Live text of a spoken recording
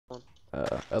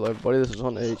Hello everybody, this is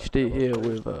on HD here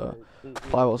with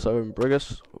 507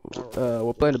 Brigus.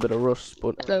 We're playing a bit of Rust,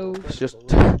 but Hello. it's just,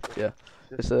 yeah,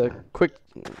 it's a quick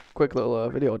little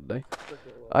video today.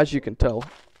 As you can tell,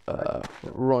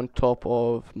 we're on top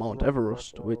of Mount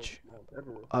EverRust, which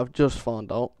I've just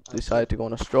found out. Decided to go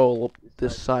on a stroll up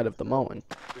this side of the mountain.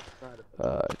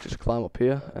 Just climb up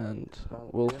here and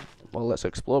well, let's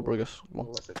explore, Brigus. Come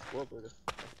on.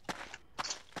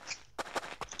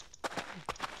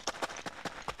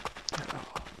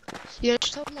 Yeah,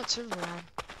 just tell them what server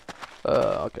we're on.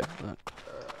 Okay.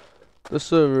 The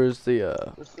server is the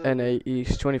NA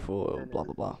East 24 blah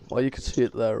blah blah. Well, you can see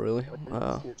it there really.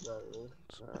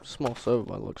 Small server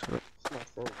by the looks of it.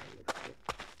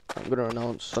 I'm gonna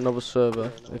announce another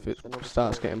server if it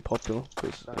starts getting popular,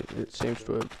 because it seems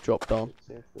to have dropped down.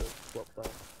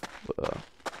 But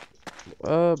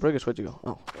Brigus, where'd you go?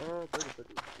 Oh.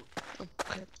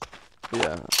 Okay.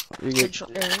 Yeah, you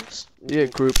Areas.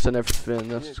 get groups and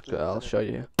everything. I'll show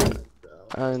you here.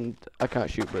 And I can't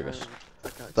shoot Brigus.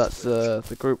 That's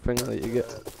the group thing that you get.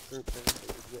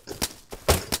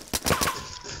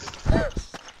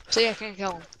 So yeah, I can't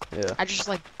kill him. Yeah. I just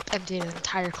like emptied an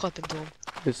entire clip into him.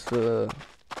 It's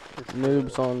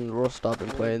noobs on Rust. I've been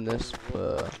playing this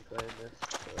for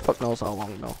fuck knows how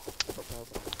long now.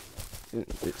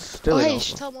 It's still. Oh hey, you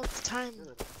should tell them what the time.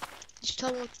 You should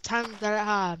tell them what the time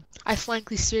that I flanked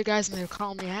these 3 guys and they were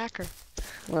calling me a hacker.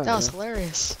 Oh, That was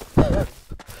hilarious.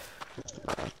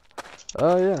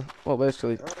 Yeah. Well,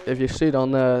 basically, if you see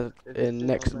down there in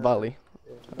next valley,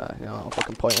 you know, I'll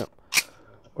fucking point it.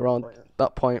 Around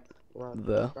that point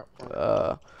there,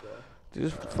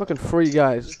 just fucking 3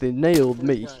 guys. They nailed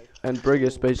me, and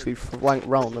Brigus basically flanked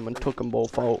round them and took them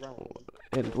both out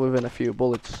within a few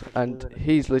bullets. And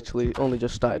he's literally only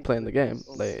just started playing the game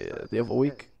the other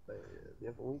week,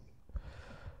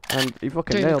 and he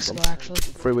fucking 3 nailed weeks them. ago, actually.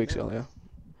 3 weeks ago, yeah.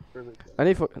 And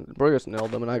he fucking Brigus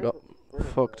nailed them, and I got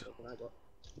fucked.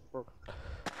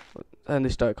 And they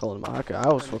started calling him a hacker.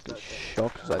 I was fucking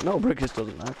shocked. I was like, no, Brigus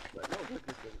doesn't hack.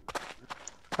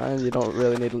 And you don't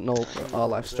really need to know our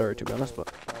life story, to be honest,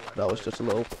 but that was just a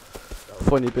little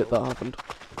funny bit that happened.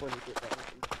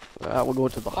 We'll go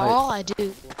to the height. All I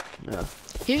do. Yeah.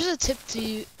 Here's a tip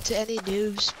to any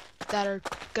noobs that are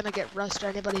gonna get rust, or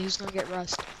anybody who's gonna get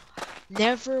rust.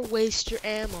 Never waste your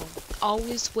ammo.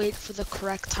 Always wait for the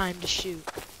correct time to shoot.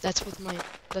 That's with me.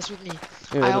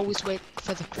 Yeah, I always wait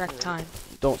for the correct time.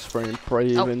 Don't spray and pray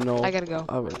even though. I gotta go.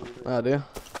 I have an idea.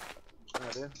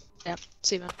 Yep.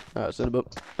 See you, man. Alright, see you in a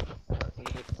bit.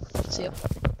 See you.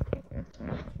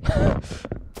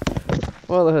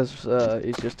 Well,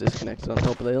 he's just disconnected on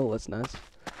top of the hill. That's nice.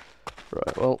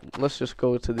 Right. Well, let's just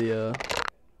go to the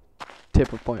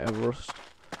tip of Point EverRust,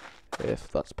 if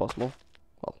that's possible.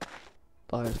 Well,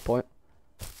 the highest point.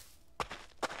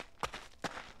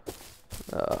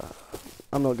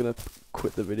 I'm not gonna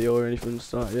quit the video or anything to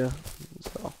start, yeah.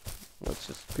 So let's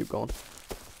just keep going.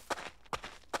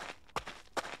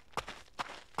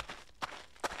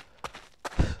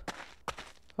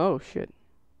 Oh shit.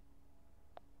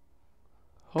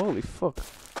 Holy fuck.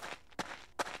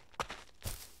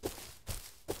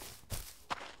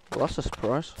 Well, that's a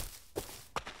surprise.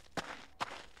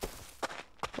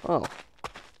 Oh.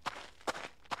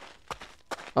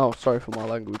 Oh, sorry for my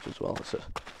language as well. It's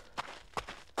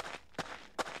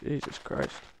Jesus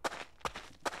Christ.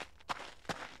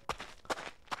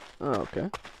 Oh, okay.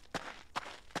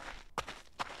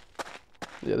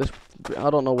 Yeah, I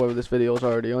don't know whether this video is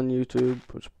already on YouTube,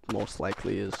 which most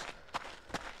likely is.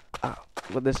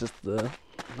 But this is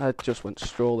I just went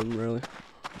strolling really.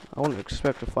 I wouldn't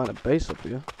expect to find a base up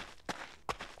here.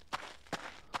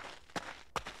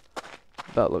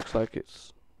 That looks like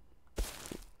it's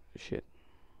shit.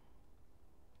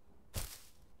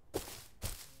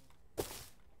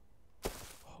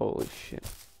 Holy shit.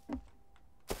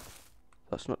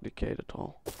 That's not decayed at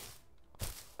all.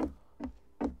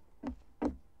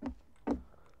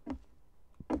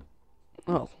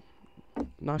 Well,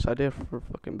 nice idea for a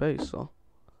fucking base, so.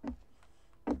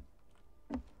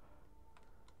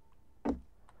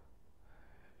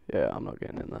 Yeah, I'm not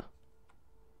getting in there.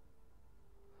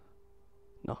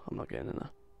 No, I'm not getting in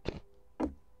there.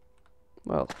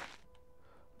 Well,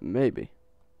 maybe.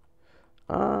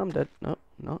 I'm dead. No,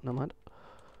 never mind.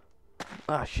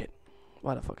 Ah, shit.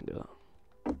 Why'd I fucking do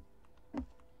that?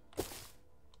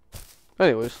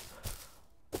 Anyways,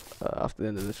 after the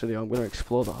end of this video, I'm going to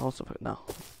explore the house of it now.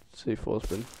 C4's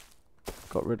been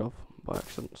got rid of by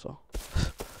accident, so.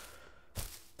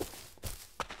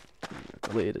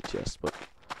 Deleted a chest, but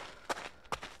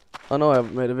I know I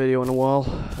haven't made a video in a while.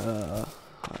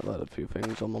 I've had a few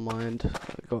things on my mind.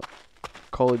 I've got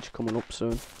college coming up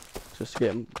soon, just to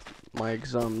get my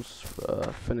exams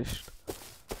finished.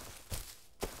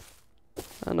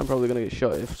 And I'm probably gonna get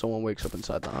shot if someone wakes up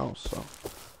inside the house, so.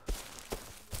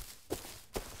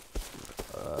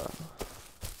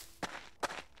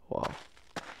 Wow.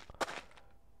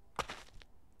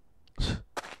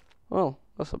 Well,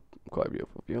 that's a quite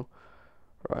beautiful view.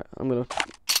 Right, I'm gonna.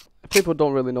 If people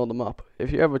don't really know the map,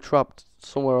 if you're ever trapped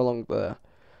somewhere along there,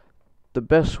 the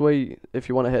best way, if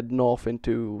you want to head north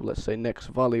into, let's say, next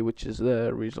valley, which is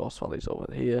there, resource valley's over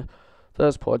here.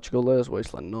 There's Portugal, there's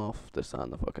Wasteland North, this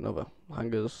and the fucking other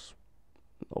hangars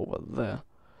over there.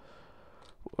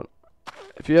 But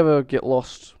if you ever get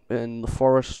lost in the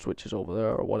forest, which is over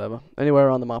there or whatever, anywhere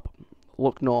on the map,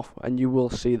 look north and you will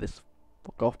see this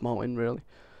fuck off mountain, really.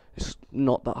 It's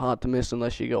not that hard to miss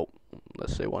unless you go,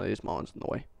 let's say, one of these mountains in the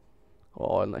way.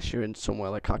 Or unless you're in somewhere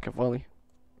like Hacker Valley.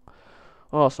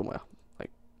 Or somewhere, like,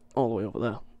 all the way over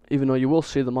there. Even though you will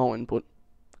see the mountain, but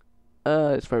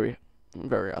it's very,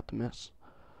 very hard to miss.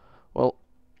 Well,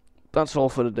 that's all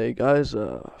for today, guys.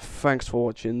 Thanks for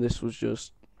watching. This was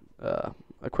just a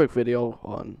quick video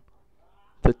on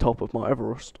the top of Mount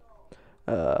EverRust.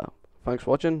 Thanks for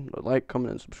watching. Like,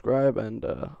 comment, and subscribe, and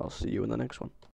I'll see you in the next one.